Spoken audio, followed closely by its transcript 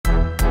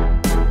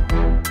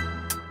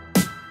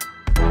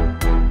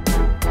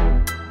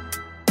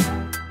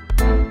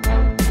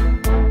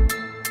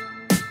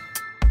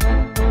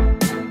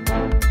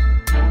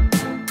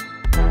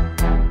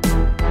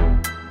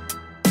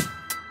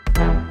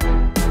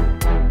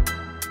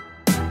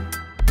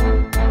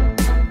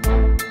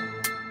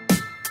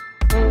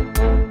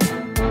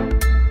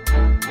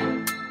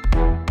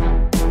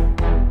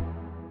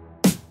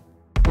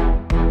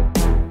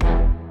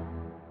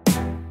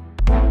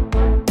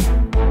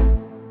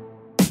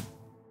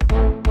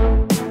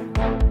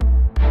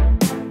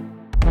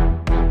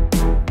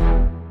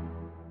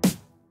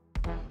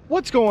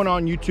What's going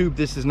on YouTube?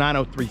 This is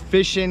 903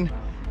 Fishing.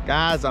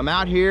 Guys, I'm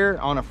out here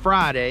on a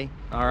Friday,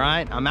 all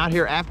right? I'm out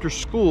here after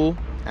school,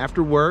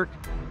 after work.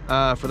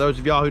 For those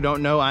of y'all who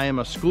don't know, I am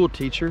a school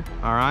teacher,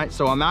 all right?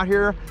 So I'm out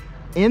here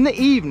in the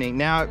evening.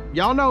 Now,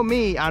 y'all know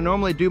me, I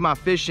normally do my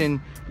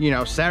fishing, you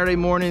know, Saturday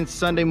mornings,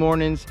 Sunday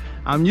mornings.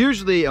 I'm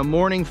usually a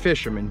morning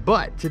fisherman,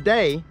 but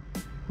today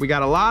we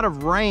got a lot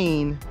of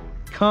rain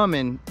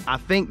coming, I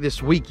think,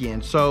 this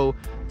weekend. So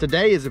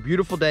today is a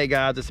beautiful day,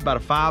 guys. It's about a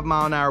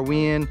 5-mile-an-hour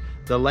wind.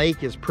 The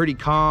lake is pretty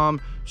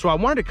calm. So I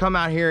wanted to come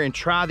out here and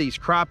try these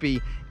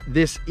crappie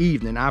this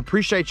evening. I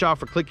appreciate y'all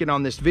for clicking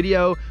on this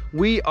video.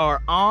 We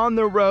are on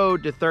the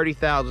road to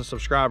 30,000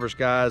 subscribers,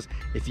 guys.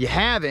 If you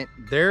haven't,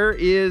 there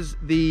is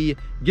the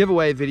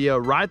giveaway video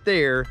right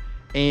there,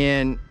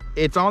 and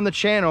it's on the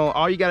channel.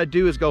 All you got to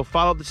do is go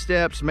follow the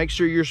steps, make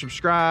sure you're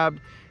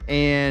subscribed,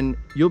 and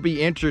you'll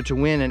be entered to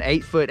win an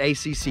 8-foot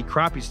ACC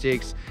crappie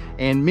sticks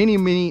and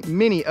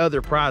many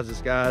other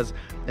prizes, guys.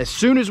 As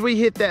soon as we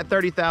hit that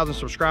 30,000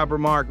 subscriber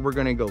mark, we're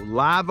gonna go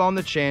live on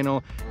the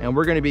channel and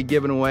we're gonna be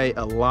giving away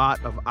a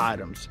lot of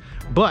items.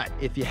 But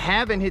if you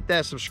haven't hit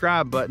that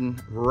subscribe button,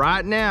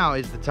 right now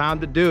is the time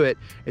to do it.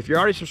 If you're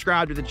already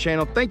subscribed to the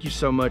channel, thank you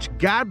so much.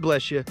 God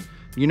bless you.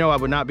 You know I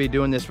would not be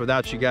doing this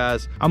without you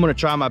guys. I'm gonna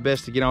try my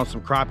best to get on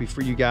some crappie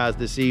for you guys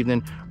this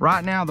evening.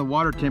 Right now, the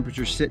water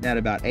temperature is sitting at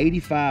about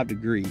 85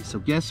 degrees. So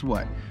guess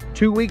what?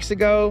 2 weeks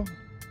ago,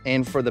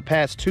 and for the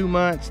past 2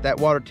 months, that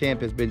water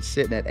temp has been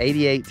sitting at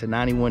 88 to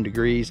 91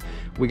 degrees.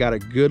 We got a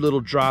good little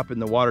drop in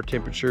the water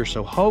temperature.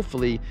 So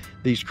hopefully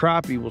these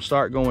crappie will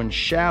start going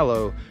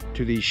shallow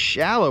to these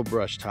shallow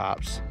brush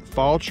tops.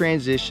 Fall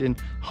transition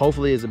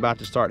hopefully is about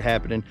to start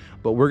happening,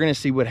 but we're gonna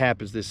see what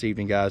happens this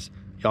evening, guys.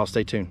 Y'all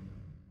stay tuned.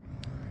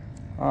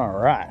 All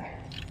right,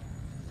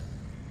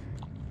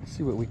 let's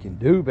see what we can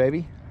do,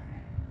 baby.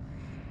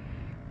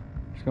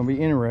 It's gonna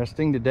be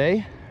interesting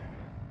today.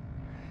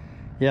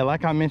 Yeah,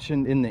 like I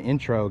mentioned in the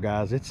intro,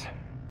 guys, it's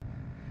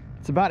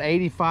about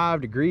 85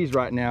 degrees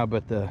right now,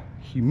 but the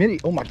humidity,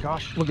 oh my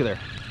gosh, look at there.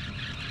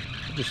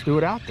 I just threw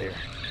it out there.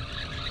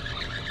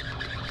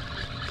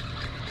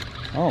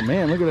 Oh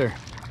man, look at there.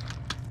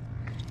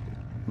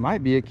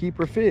 Might be a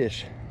keeper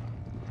fish.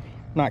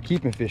 Not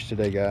keeping fish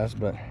today, guys,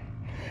 but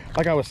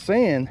like I was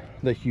saying,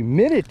 the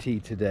humidity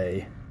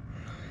today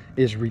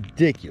is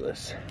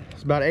ridiculous.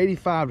 It's about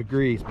 85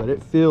 degrees, but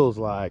it feels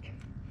like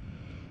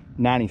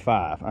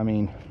 95. I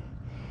mean,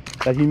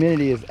 that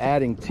humidity is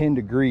adding 10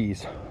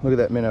 degrees. Look at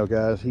that minnow,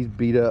 guys. He's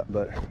beat up,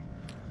 but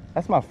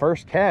that's my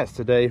first cast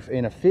today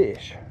in a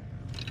fish.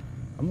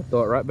 I'm gonna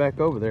throw it right back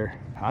over there.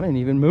 I didn't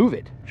even move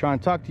it. Try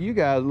and talk to you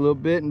guys a little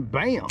bit, and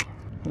bam.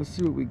 Let's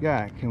see what we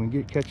got. Can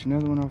we catch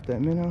another one off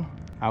that minnow?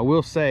 I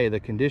will say the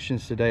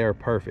conditions today are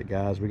perfect,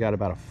 guys. We got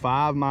about a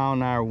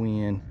 5-mile-an-hour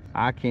wind.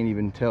 I can't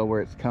even tell where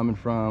it's coming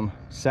from.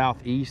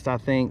 Southeast, I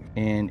think,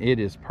 and it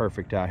is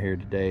perfect out here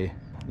today.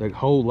 The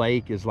whole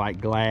lake is like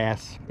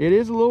glass. It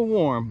is a little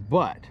warm,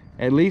 but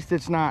at least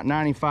it's not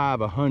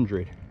 95,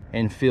 100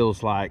 and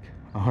feels like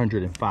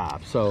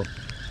 105. So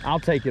I'll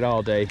take it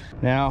all day.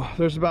 Now,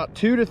 there's about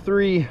 2 to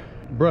 3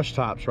 brush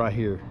tops right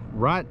here,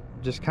 right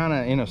just kind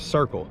of in a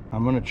circle.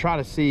 I'm gonna try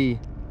to see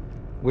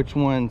which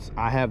ones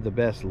I have the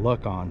best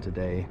luck on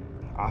today.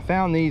 I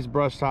found these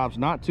brush tops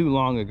not too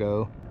long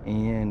ago,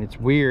 and it's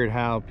weird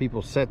how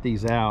people set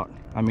these out.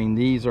 I mean,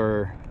 these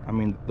are,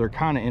 they're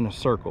kind of in a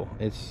circle.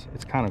 It's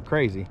kind of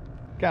crazy.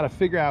 Got to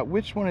figure out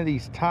which one of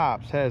these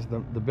tops has the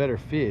better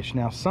fish.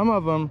 Now, some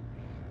of them,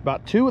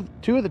 about two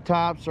of the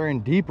tops are in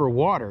deeper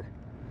water.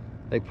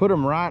 They put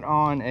them right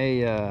on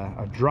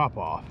a drop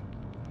off,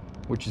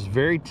 which is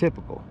very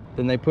typical.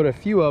 Then they put a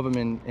few of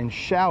them in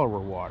shallower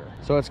water.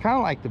 So it's kind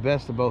of like the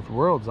best of both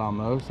worlds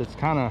almost. It's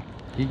kind of,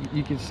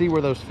 you can see where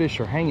those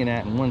fish are hanging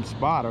at in one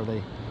spot. Are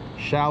they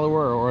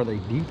shallower or are they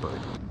deeper?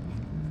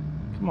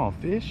 Come on,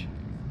 fish.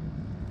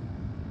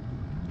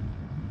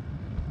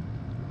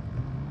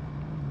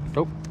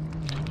 Oh,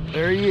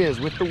 there he is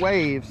with the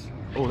waves.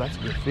 Oh, that's a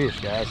good fish,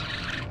 guys.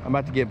 I'm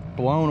about to get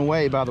blown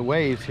away by the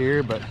waves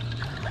here, but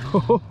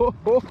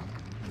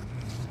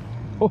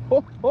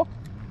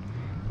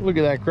look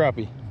at that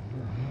crappie.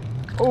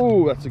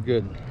 Oh, that's a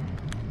good one.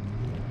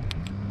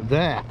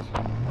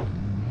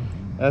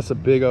 That's a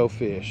big old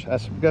fish.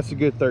 That's a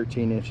good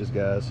 13 inches,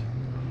 guys.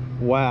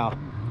 Wow.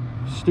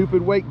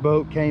 Stupid wake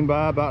boat came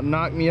by, about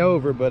knocked me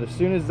over, but as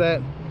soon as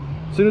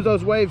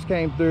those waves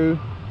came through,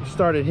 it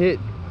started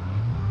hitting.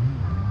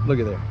 Look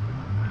at there.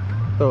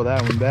 Throw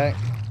that one back.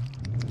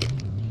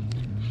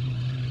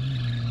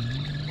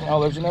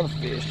 Oh, there's another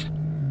fish.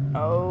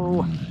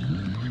 Oh,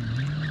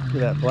 look at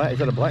that black. Is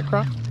that a black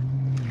crop?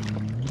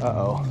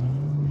 Uh-oh.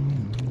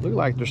 Look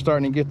like they're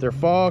starting to get their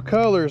fall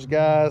colors,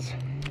 guys.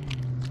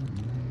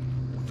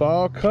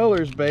 Fall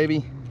colors,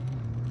 baby.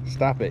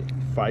 Stop it,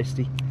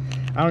 feisty.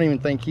 I don't even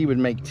think he would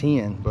make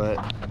 10,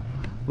 but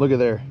look at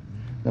there.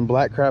 Them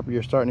black crappie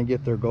are starting to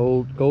get their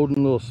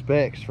golden little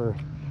specks for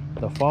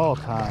the fall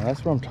time.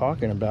 That's what I'm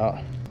talking about.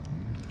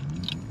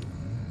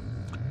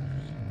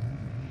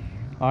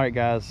 All right,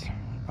 guys,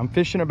 I'm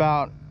fishing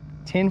about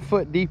 10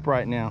 foot deep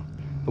right now.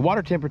 The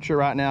water temperature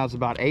right now is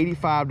about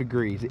 85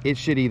 degrees. It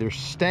should either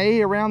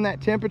stay around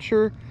that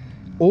temperature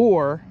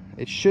or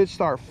it should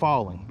start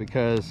falling,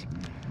 because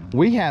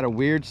we had a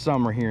weird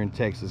summer here in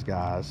Texas,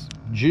 guys.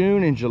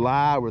 June and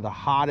July were the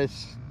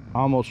hottest,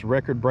 almost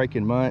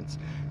record-breaking months.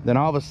 Then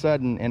all of a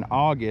sudden in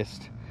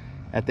August,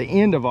 at the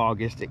end of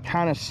August, it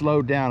kind of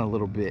slowed down a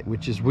little bit,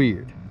 which is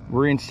weird.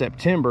 We're in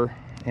September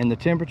and the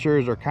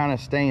temperatures are kind of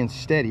staying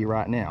steady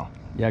right now.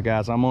 Yeah,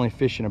 guys, I'm only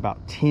fishing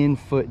about 10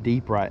 foot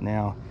deep right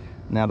now.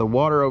 Now the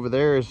water over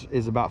there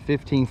is about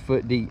 15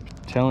 foot deep.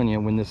 I'm telling you,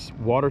 when this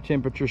water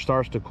temperature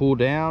starts to cool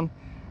down,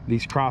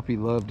 these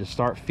crappie love to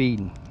start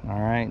feeding. All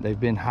right, they've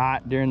been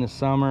hot during the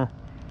summer.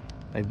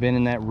 They've been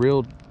in that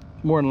real,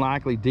 more than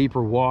likely,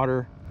 deeper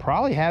water.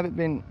 Probably haven't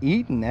been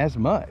eating as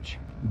much.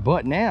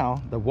 But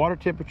now the water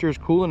temperature is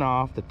cooling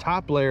off. The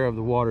top layer of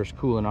the water is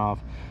cooling off.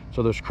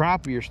 So those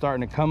crappie are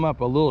starting to come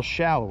up a little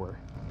shallower.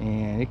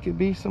 And it could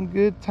be some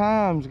good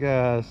times,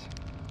 guys.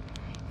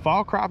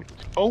 Fall crappie.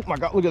 Oh my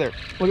God, look at there.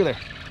 Look at there.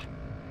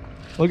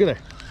 Look at there.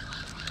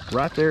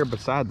 Right there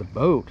beside the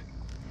boat.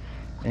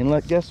 And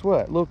look, guess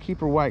what? Little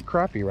keeper white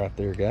crappie right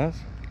there, guys.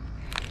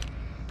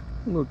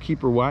 Little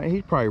keeper white.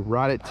 He's probably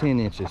right at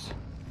 10 inches.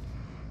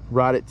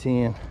 Right at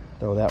 10.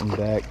 Throw that one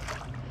back.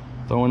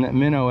 Throwing that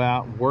minnow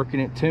out, working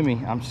it to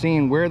me. I'm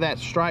seeing where that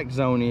strike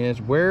zone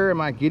is. Where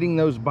am I getting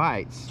those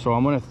bites? So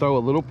I'm gonna throw a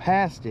little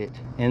past it,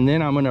 and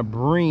then I'm gonna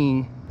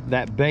bring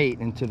that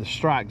bait into the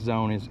strike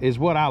zone, is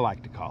what I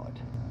like to call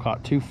it.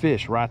 Caught 2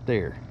 fish right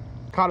there.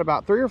 Caught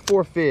about 3 or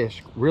 4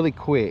 fish really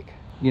quick.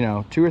 You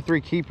know, 2 or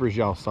 3 keepers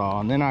y'all saw,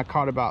 and then I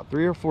caught about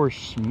 3 or 4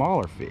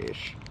 smaller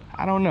fish.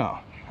 I don't know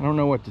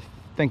what to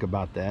think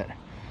about that.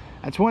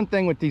 That's one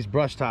thing with these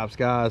brush tops,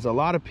 guys. A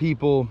lot of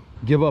people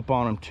give up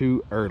on them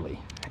too early.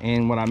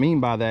 And what I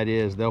mean by that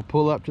is they'll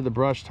pull up to the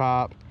brush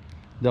top,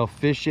 they'll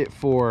fish it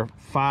for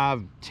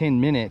 5-10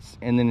 minutes,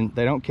 and then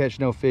they don't catch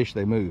no fish,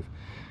 they move.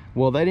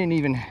 Well, they didn't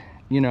even,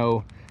 you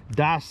know,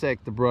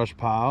 dissect the brush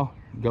pile,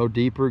 go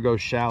deeper, go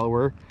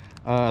shallower.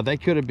 They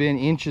could have been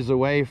inches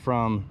away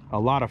from a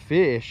lot of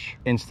fish.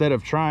 Instead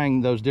of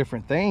trying those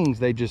different things,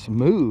 they just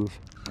move.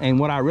 And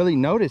what I really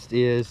noticed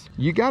is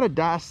you got to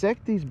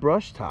dissect these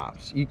brush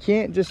tops. You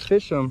can't just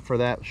fish them for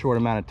that short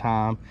amount of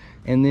time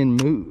and then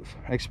move.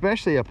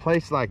 Especially a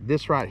place like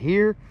this right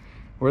here,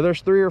 where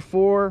there's 3 or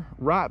 4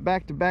 right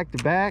back to back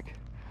to back.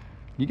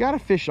 You got to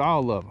fish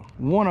all of them.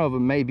 One of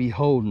them may be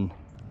holding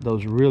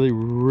those really,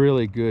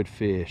 really good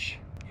fish.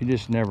 You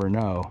just never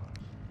know.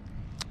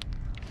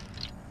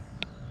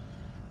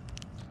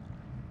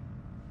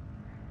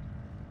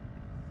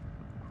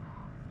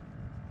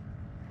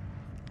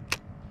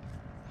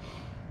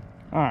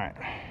 All right.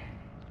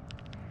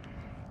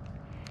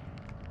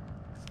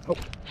 Oh,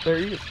 there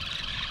he is.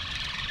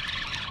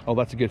 Oh,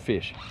 that's a good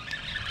fish.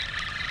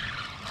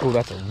 Oh,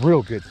 that's a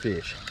real good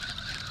fish.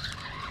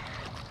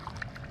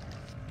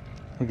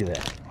 Look at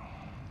that.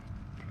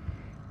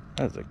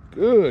 That's a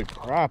good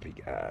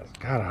crappie, guys.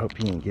 God, I hope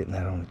he ain't getting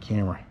that on the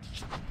camera.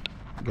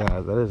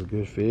 Guys, that is a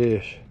good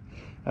fish.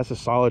 That's a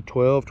solid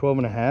 12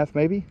 and a half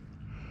maybe,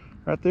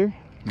 right there.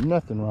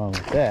 Nothing wrong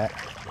with that.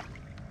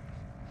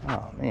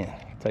 Oh man,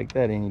 take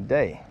that any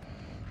day.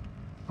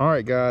 All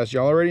right, guys,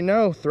 y'all already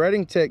know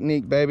threading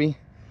technique, baby.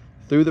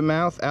 Through the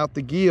mouth, out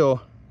the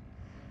gill.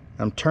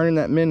 I'm turning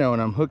that minnow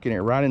and I'm hooking it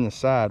right in the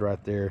side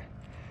right there.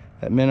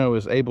 That minnow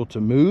is able to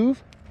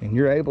move, and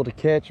you're able to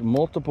catch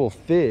multiple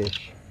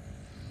fish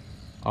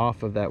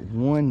off of that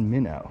one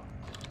minnow.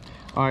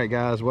 All right,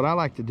 guys, what I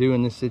like to do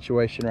in this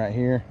situation right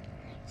here,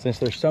 since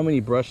there's so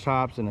many brush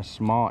tops in a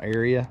small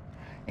area,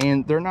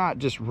 and they're not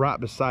just right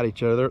beside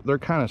each other, they're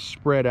kind of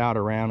spread out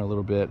around a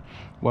little bit.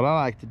 What I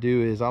like to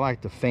do is I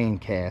like to fan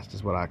cast,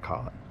 is what I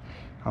call it.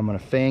 I'm gonna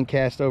fan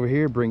cast over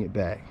here, bring it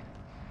back.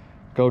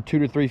 Go 2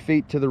 to 3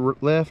 feet to the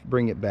left,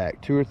 bring it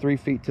back. 2 or 3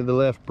 feet to the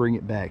left, bring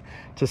it back,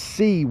 to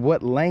see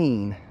what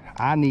lane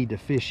I need to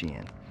fish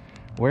in.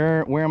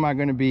 Where am I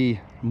gonna be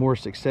more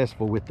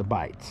successful with the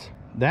bites?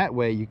 That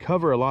way you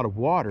cover a lot of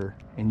water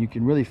and you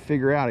can really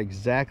figure out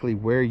exactly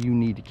where you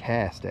need to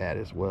cast at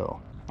as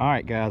well. All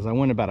right, guys, I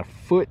went about a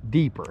foot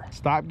deeper.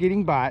 Stopped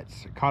getting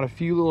bites, caught a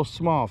few little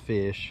small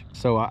fish.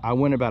 So I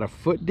went about a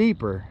foot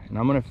deeper, and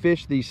I'm gonna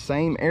fish these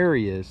same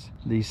areas,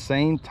 these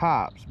same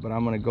tops, but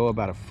I'm gonna go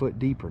about a foot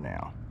deeper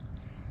now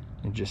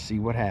and just see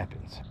what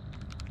happens.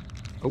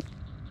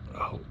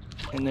 Oh,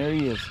 and there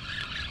he is.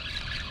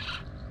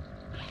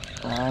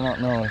 I don't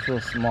know, it's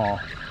real small.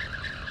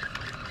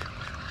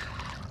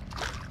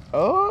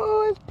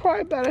 Oh, it's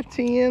probably about a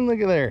 10, look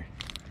at there.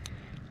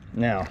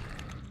 Now,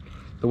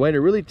 the way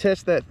to really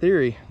test that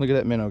theory, look at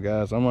that minnow,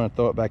 guys. I'm gonna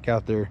throw it back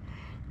out there.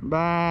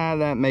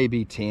 That may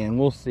be 10,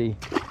 we'll see.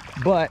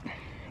 But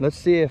let's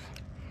see if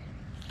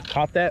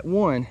caught that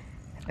one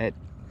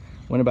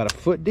went about a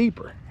foot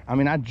deeper. I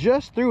mean, I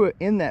just threw it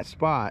in that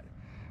spot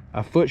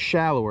a foot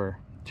shallower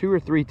 2 or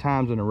 3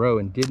 times in a row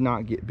and did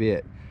not get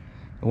bit.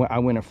 I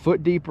went a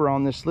foot deeper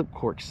on this slip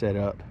cork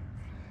setup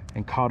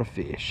and caught a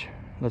fish.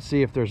 Let's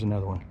see if there's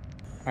another one.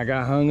 I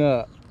got hung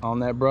up on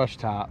that brush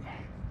top.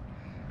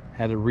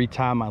 Had to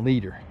retie my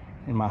leader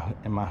and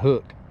my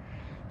hook.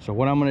 So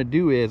what I'm gonna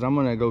do is I'm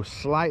gonna go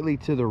slightly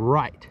to the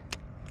right.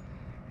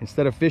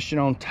 Instead of fishing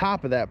on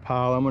top of that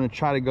pile, I'm gonna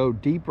try to go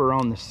deeper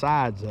on the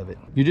sides of it.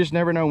 You just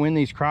never know when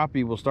these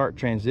crappie will start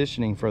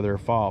transitioning for their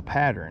fall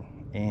pattern.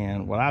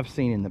 And what I've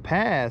seen in the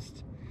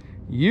past,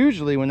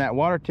 usually when that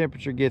water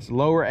temperature gets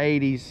lower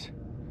 80s,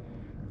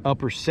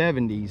 upper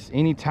 70s,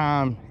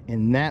 anytime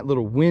in that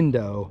little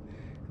window,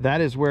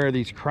 that is where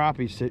these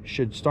crappies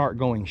should start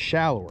going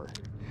shallower.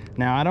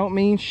 Now, I don't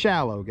mean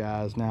shallow,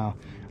 guys. Now,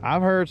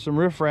 I've heard some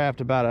riffraff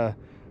about a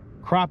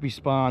crappie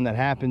spawn that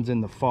happens in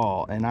the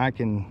fall, and I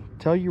can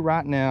tell you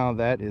right now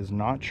that is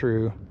not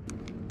true.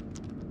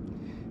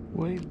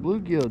 Well, his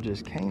bluegill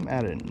just came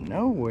out of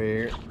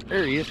nowhere.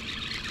 There he is.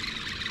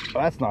 Oh,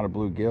 that's not a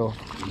bluegill.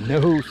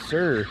 No,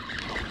 sir.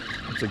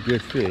 That's a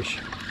good fish.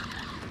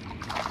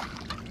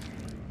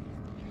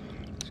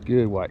 It's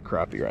good white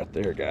crappie right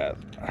there, guys.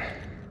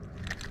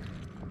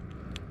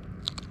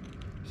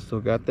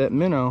 Still got that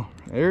minnow.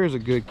 There's a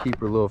good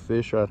keeper little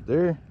fish right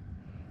there.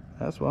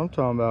 That's what I'm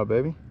talking about,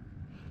 baby.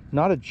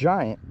 Not a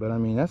giant, but I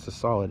mean, that's a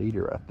solid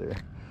eater right there.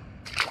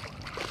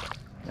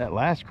 That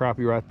last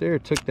crappie right there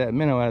took that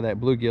minnow out of that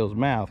bluegill's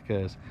mouth,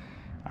 because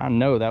I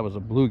know that was a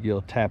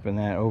bluegill tapping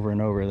that over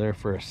and over there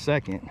for a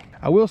second.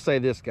 I will say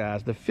this,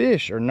 guys, the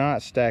fish are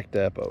not stacked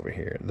up over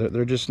here.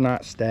 They're just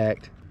not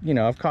stacked. You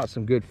know, I've caught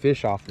some good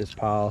fish off this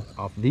pile,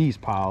 off these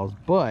piles,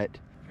 but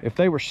if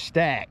they were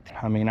stacked,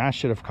 I mean, I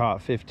should have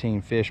caught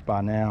 15 fish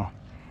by now,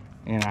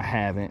 and I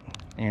haven't.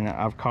 And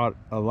I've caught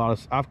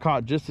I've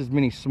caught just as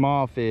many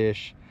small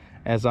fish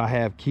as I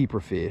have keeper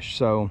fish.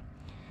 So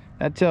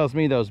that tells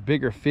me those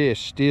bigger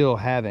fish still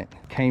haven't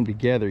came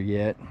together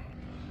yet.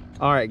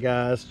 All right,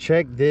 guys,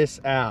 check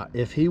this out.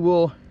 If he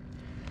will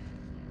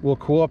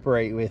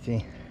cooperate with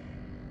me.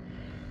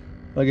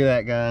 Look at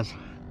that, guys.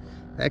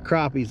 That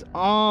crappie's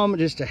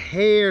just a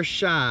hair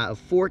shy of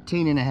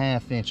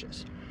 14.5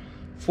 inches.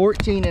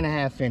 14.5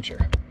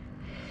 incher.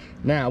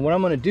 Now, what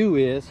I'm gonna do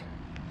is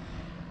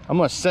I'm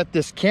gonna set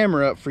this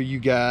camera up for you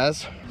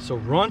guys. So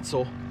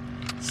Runsell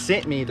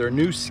sent me their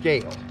new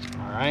scale,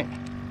 all right?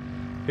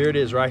 Here it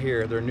is right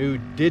here, their new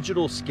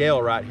digital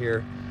scale right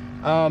here.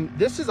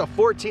 This is a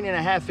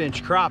 14.5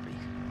 inch crappie,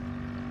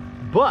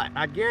 but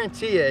I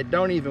guarantee you it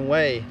don't even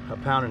weigh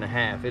 1.5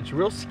 pounds. It's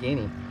real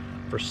skinny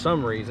for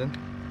some reason,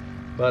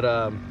 but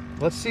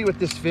let's see what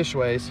this fish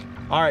weighs.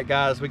 All right,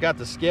 guys, we got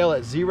the scale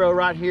at 0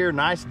 right here.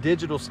 Nice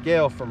digital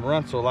scale from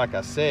Runsell, like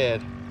I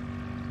said.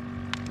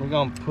 We're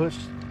gonna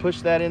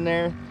push that in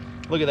there.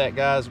 Look at that,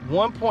 guys,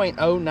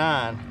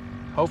 1.09.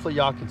 Hopefully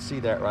y'all can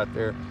see that right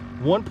there.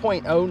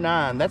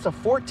 1.09. That's a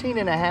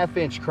 14.5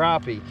 inch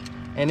crappie,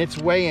 and it's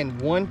weighing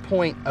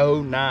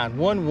 1.09,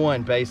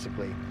 11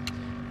 basically.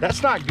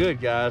 That's not good,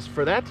 guys.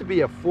 For that to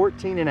be a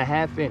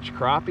 14.5 inch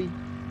crappie,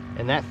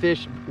 and that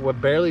fish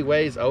barely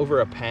weighs over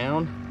 1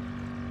 pound,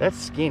 that's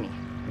skinny.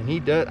 And he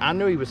does. I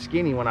knew he was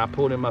skinny when I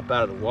pulled him up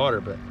out of the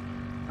water, but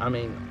I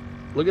mean,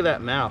 look at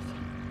that mouth.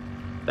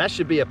 That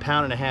should be a 1.5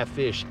 pound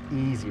fish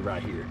easy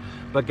right here.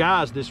 But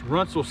guys, this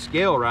Runsell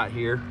scale right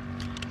here,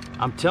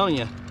 I'm telling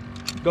you,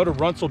 go to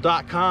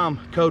runsell.com,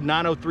 code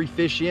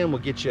 903FISHIN will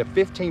get you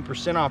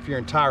 15% off your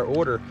entire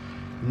order.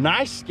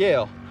 Nice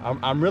scale.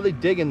 I'm really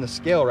digging the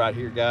scale right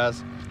here,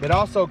 guys. It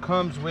also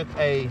comes with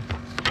a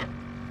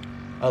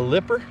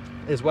lipper,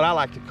 is what I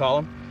like to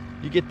call them.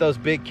 You get those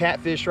big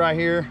catfish right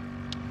here.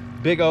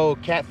 Big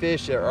old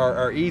catfish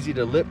are easy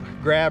to lip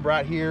grab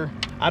right here.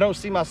 I don't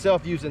see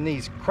myself using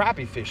these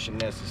crappie fishing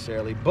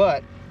necessarily,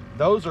 but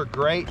those are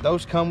great.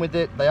 Those come with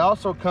it. They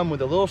also come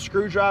with a little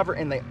screwdriver,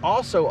 and they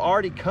also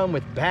already come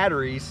with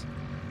batteries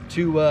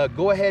to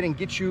go ahead and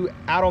get you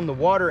out on the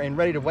water and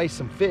ready to weigh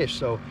some fish.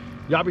 So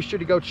y'all be sure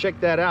to go check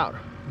that out.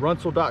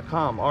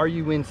 Runsell.com,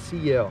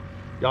 RUNCL.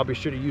 Y'all be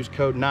sure to use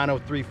code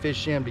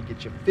 903FISHIN to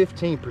get you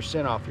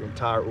 15% off your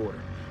entire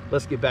order.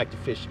 Let's get back to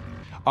fishing.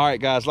 All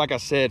right, guys, like I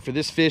said, for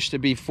this fish to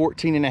be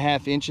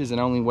 14.5 inches and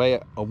only weigh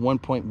a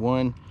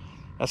 1.1,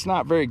 that's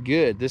not very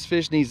good. This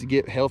fish needs to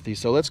get healthy.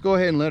 So let's go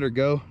ahead and let her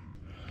go.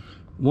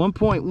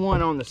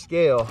 1.1 on the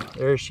scale.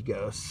 There she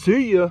goes.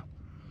 See ya.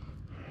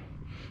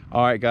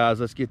 All right, guys,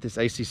 let's get this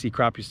ACC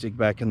crappie stick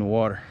back in the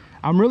water.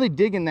 I'm really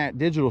digging that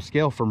digital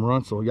scale from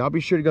Runsell. Y'all be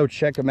sure to go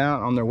check them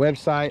out on their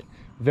website.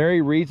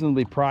 Very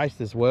reasonably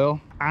priced as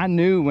well. I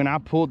knew when I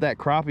pulled that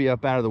crappie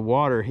up out of the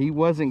water, he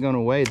wasn't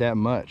gonna weigh that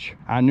much.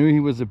 I knew he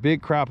was a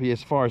big crappie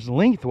as far as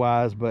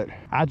lengthwise, but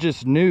I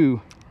just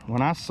knew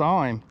when I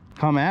saw him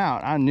come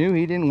out, I knew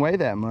he didn't weigh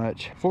that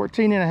much.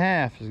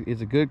 14.5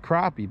 is a good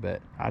crappie,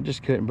 but I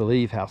just couldn't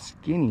believe how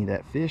skinny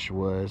that fish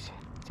was.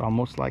 It's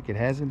almost like it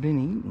hasn't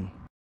been eaten.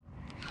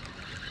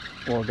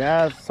 Well,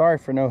 guys, sorry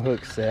for no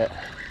hook set,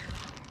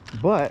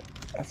 but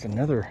that's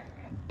another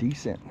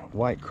decent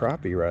white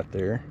crappie right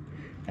there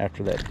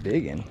after that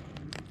big one.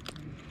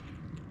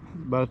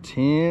 About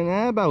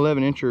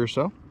 11 incher or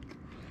so.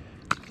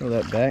 Throw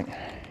that back.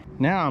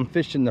 Now I'm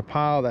fishing the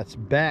pile that's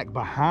back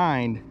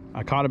behind.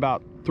 I caught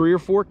about 3 or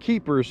 4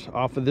 keepers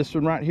off of this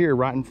one right here,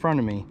 right in front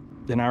of me.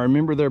 Then I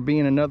remember there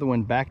being another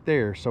one back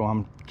there, so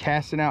I'm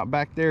casting out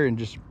back there and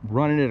just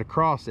running it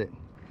across it,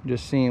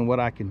 just seeing what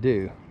I can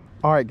do.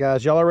 All right,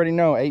 guys, y'all already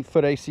know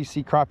 8-foot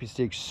ACC crappie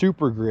stick,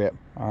 super grip.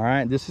 All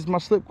right, this is my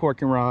slip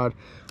corking rod.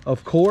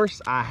 Of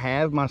course, I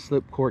have my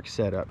slip cork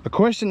set up. A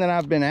question that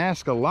I've been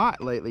asked a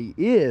lot lately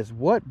is,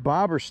 what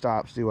bobber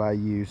stops do I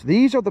use?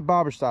 These are the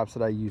bobber stops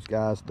that I use,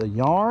 guys. The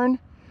yarn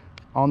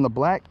on the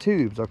black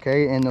tubes,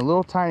 okay, and the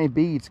little tiny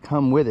beads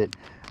come with it.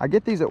 I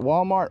get these at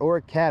Walmart or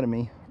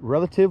Academy,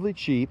 relatively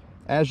cheap.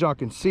 As y'all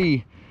can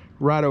see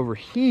right over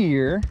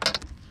here,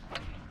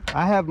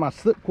 I have my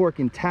slip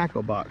corking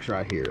tackle box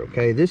right here,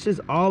 okay? This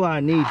is all I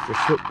need for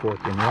slip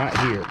corking right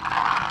here.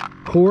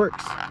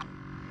 Corks,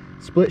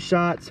 split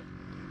shots,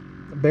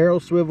 barrel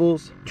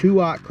swivels,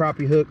 2-aught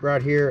crappie hook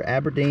right here,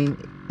 Aberdeen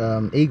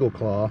eagle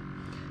claw,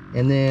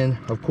 and then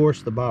of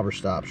course the bobber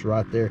stops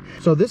right there.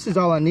 So this is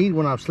all I need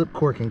when I'm slip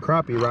corking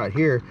crappie right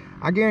here.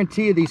 I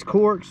guarantee you these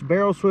corks,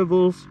 barrel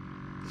swivels,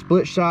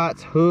 split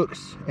shots,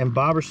 hooks, and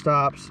bobber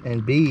stops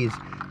and beads,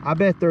 I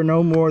bet they're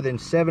no more than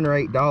 $7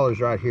 or $8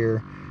 right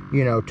here,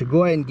 you know, to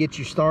go ahead and get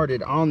you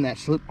started on that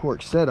slip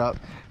cork setup.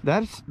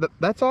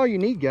 That's all you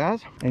need,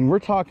 guys. And we're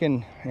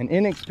talking an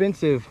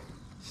inexpensive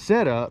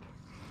setup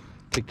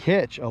to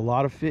catch a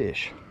lot of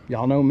fish.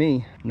 Y'all know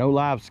me, no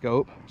live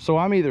scope. So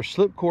I'm either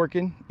slip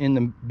corking in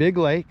the big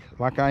lake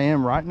like I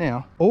am right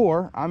now,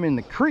 or I'm in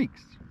the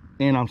creeks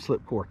and I'm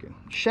slip corking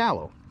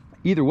shallow.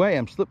 Either way,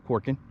 I'm slip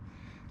corking,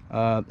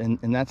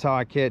 and that's how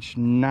I catch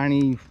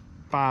 95%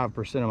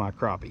 of my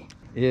crappie,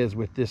 is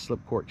with this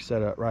slip cork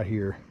setup right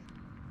here.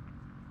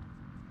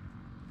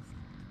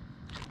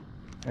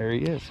 There he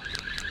is.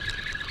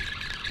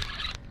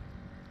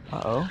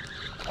 Uh-oh.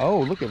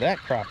 Oh, look at that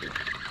crappie.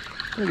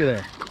 Look at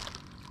there.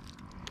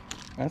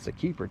 That's a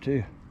keeper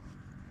too.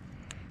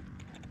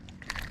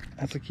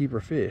 That's a keeper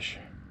fish.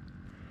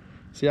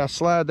 See, I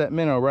slide that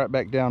minnow right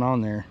back down on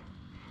there.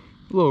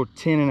 A little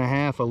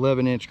 10.5,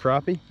 11-inch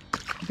crappie.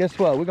 Guess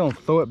what? We're gonna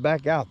throw it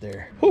back out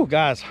there. Whew,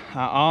 guys,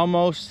 I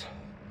almost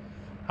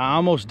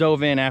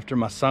dove in after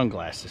my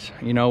sunglasses.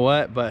 You know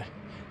what? But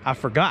I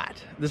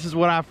forgot. This is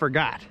what I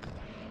forgot.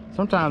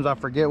 Sometimes I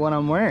forget what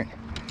I'm wearing.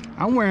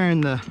 I'm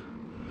wearing the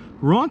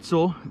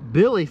Runsell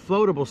Billy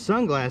floatable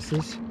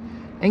sunglasses,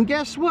 and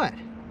guess what?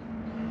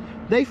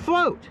 They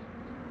float.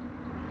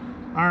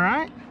 All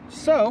right,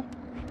 so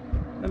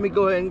let me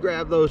go ahead and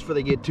grab those before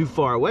they get too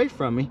far away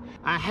from me.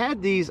 I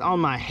had these on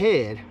my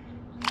head,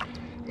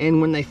 and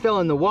when they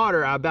fell in the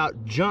water, I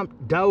about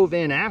dove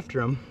in after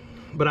them,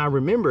 but I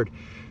remembered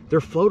they're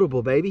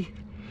floatable, baby.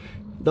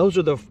 Those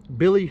are the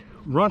Billy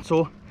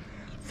Runsell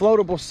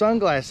floatable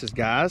sunglasses,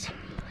 guys.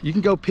 You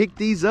can go pick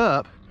these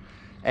up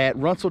at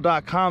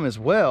runsell.com as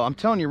well. I'm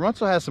telling you,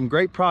 Runsell has some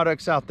great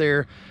products out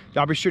there.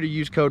 Y'all be sure to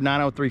use code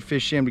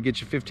 903FISHM to get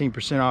you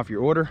 15% off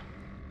your order.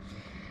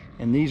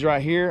 And these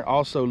right here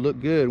also look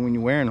good when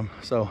you're wearing them,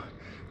 so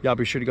y'all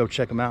be sure to go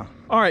check them out.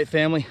 All right,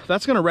 family,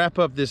 that's gonna wrap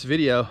up this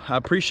video. I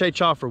appreciate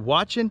y'all for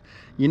watching.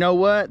 You know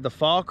what? The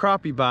fall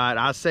crappie bite,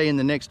 I say in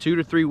the next 2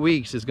 to 3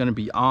 weeks, is gonna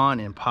be on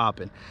and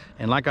popping.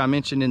 And like I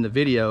mentioned in the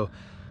video,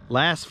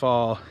 last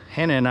fall,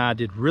 Hannah and I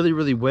did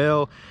really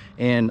well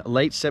in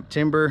late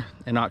September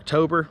and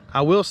October.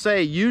 I will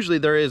say, usually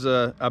there is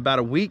about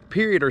a week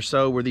period or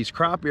so where these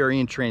crappie are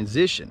in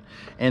transition,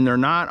 and they're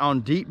not on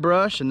deep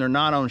brush and they're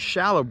not on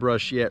shallow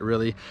brush yet,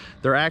 really.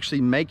 They're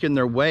actually making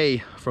their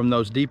way from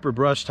those deeper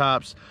brush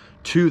tops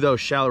to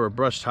those shallower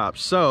brush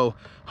tops. So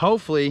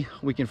hopefully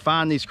we can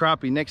find these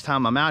crappie next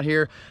time I'm out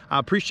here. I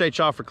appreciate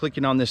y'all for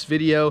clicking on this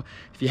video.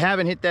 If you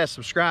haven't hit that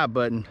subscribe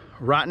button,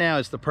 right now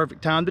is the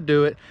perfect time to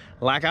do it.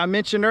 Like I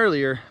mentioned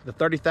earlier, the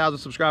 30,000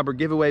 subscriber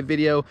giveaway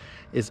video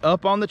is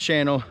up on the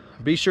channel.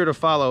 Be sure to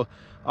follow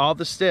all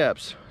the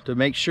steps to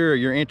make sure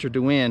you're entered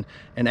to win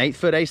an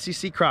 8-foot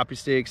ACC crappie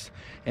sticks,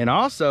 and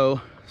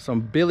also some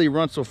Billy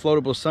Runsell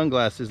floatable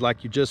sunglasses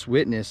like you just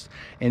witnessed,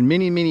 and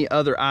many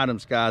other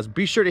items, guys.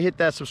 Be sure to hit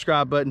that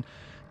subscribe button.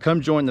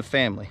 Come join the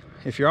family.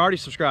 If you're already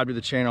subscribed to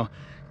the channel,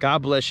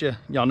 God bless you.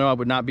 Y'all know I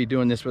would not be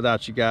doing this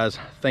without you guys.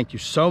 Thank you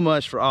so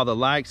much for all the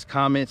likes,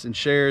 comments, and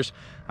shares.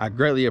 I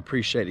greatly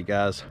appreciate it,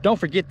 guys. Don't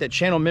forget that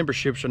channel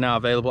memberships are now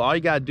available. All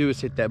you gotta do is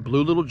hit that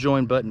blue little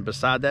join button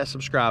beside that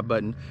subscribe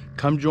button.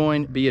 Come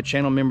join, be a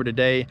channel member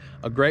today.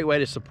 A great way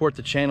to support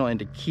the channel and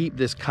to keep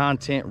this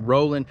content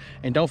rolling.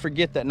 And don't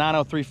forget that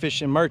 903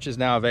 Fishing merch is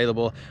now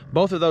available.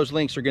 Both of those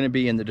links are gonna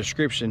be in the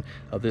description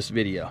of this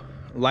video.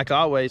 Like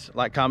always,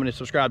 like, comment, and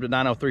subscribe to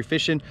 903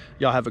 Fishing.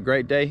 Y'all have a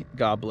great day.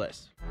 God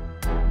bless.